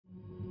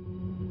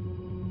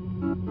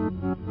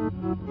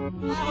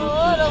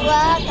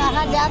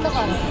कहाँ जात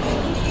बारो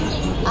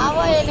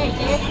आवो एने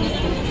के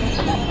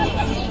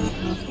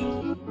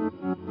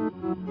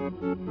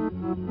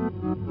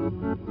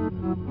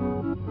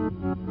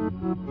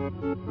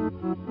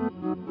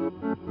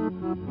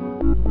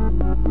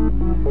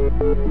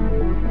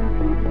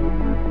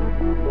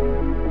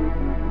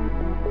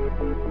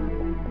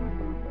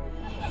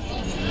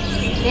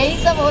यही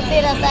सब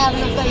होते रहता है हम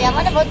लोग को। यहाँ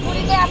मैंने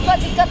भोजपुरी में आपको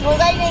दिक्कत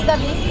होगा ही नहीं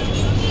कभी।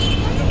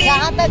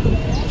 जहाँ तक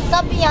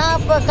सब यहाँ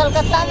पर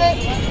कलकत्ता में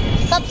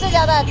सबसे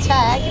ज़्यादा अच्छा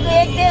है कि तो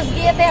एक देश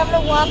गए थे हम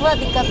लोग, वहाँ थोड़ा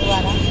दिक्कत हुआ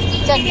था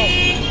चेन्नई,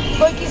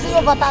 कोई किसी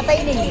को बताता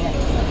ही नहीं है।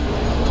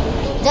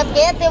 जब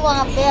गए थे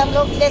वहाँ पे हम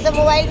लोग, जैसे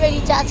मोबाइल में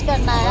रिचार्ज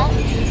करना है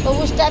तो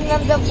उस टाइम में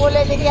हम जब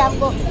बोले थे कि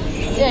हमको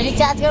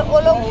रिचार्ज कर, वो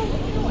लोग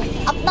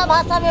अपना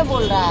भाषा में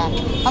बोल रहा है,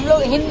 हम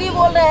लोग हिंदी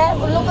बोल रहे हैं,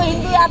 उन लोग को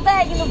हिंदी आता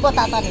है कि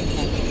बताता नहीं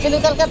है। क्योंकि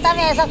कलकत्ता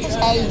में ऐसा कुछ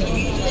है ही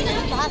नहीं,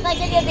 भाषा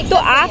के लिए दिक्कत। तो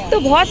आप तो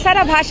बहुत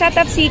सारा भाषा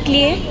तब सीख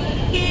लिए,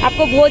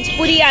 आपको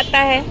भोजपुरी आता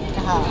है?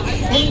 हाँ,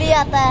 हिंदी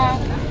आता है,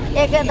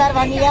 एक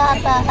दरभंगिया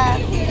आता है।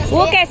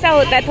 वो कैसा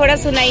होता है, थोड़ा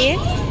सुनाइए।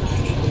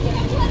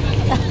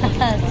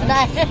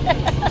 सुनाइए।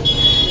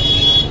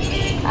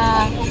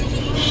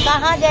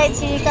 कहाँ जाए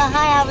छी,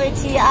 कहाँ आवे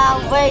छी, आओ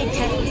बैठ,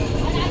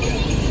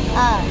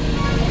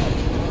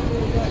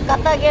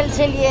 कतऽ गेल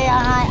छलिए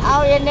अहाँ,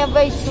 आओ एने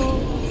बैठू,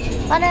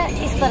 माने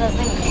इस तरह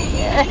से।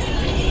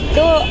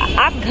 तो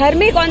आप घर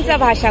में कौन सा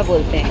भाषा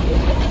बोलते हैं?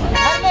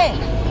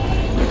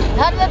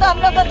 घर में तो हम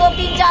लोग को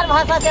 2-3-4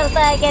 भाषा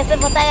चलता है, कैसे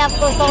बताए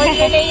आपको, समझ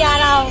में नहीं आ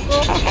रहा हमको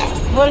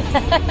बोल।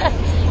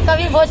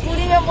 कभी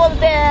भोजपुरी में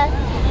बोलते हैं,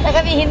 तो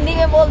कभी हिंदी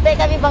में बोलते हैं,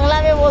 कभी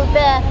बांग्ला में बोलते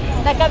हैं,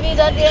 तो कभी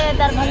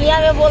दरभंगिया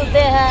में बोलते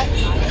हैं।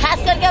 खास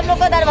करके हम लोग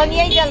को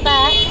दरभंगिया ही चलता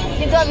है,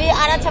 किंतु अभी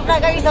आरा छपरा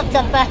का भी सब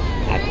चलता है।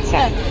 अच्छा,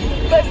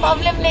 कोई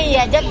प्रॉब्लम नहीं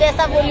है, जब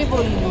जैसा बोली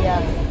बोल लिया।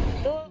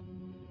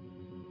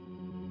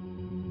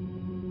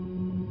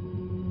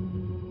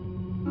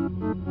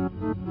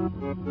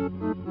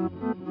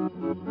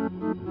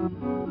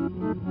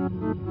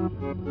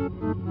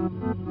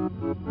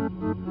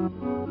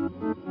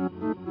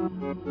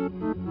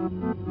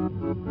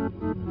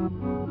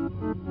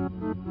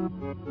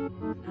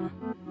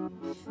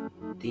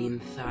 तीन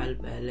साल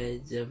पहले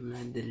जब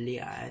मैं दिल्ली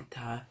आया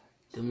था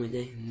तो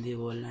मुझे हिंदी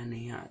बोलना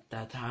नहीं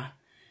आता था।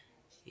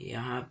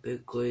 यहाँ पे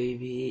कोई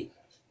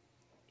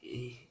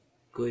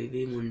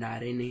भी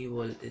मुंडारे नहीं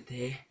बोलते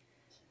थे।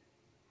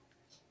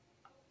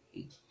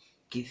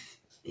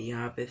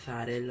 यहाँ पे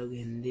सारे लोग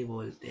हिंदी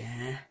बोलते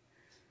हैं।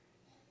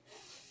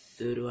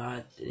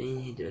 शुरुआत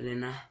नहीं जो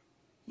लेना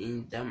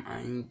इंतम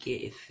आइन के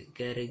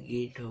इसकर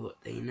गीट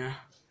होते ना,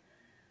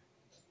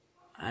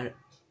 और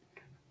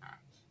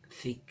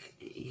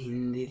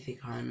हिंदी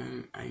सिखाना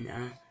आना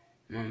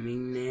मम्मी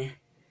ने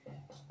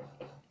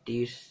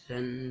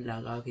ट्यूशन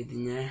लगा के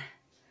दिया।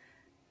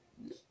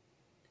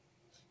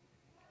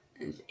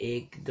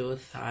 1-2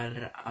 साल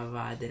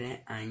बाद रहे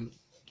आइन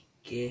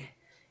के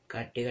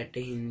काटे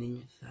हिंदी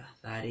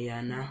सारी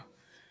आना।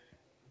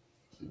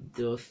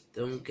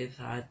 दोस्तों के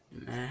साथ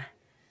मैं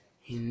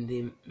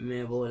हिंदी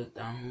में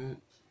बोलता हूँ,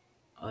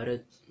 और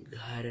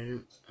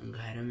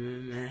घर में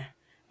मैं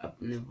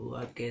अपने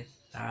बुआ के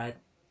साथ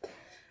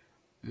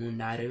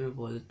मुंडारे में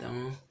बोलता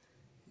हूँ।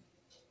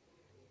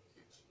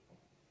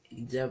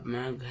 जब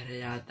मैं घर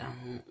जाता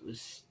हूँ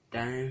उस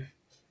टाइम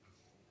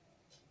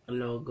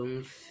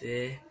लोगों से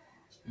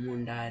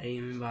मुंडारे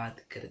में बात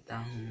करता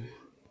हूँ।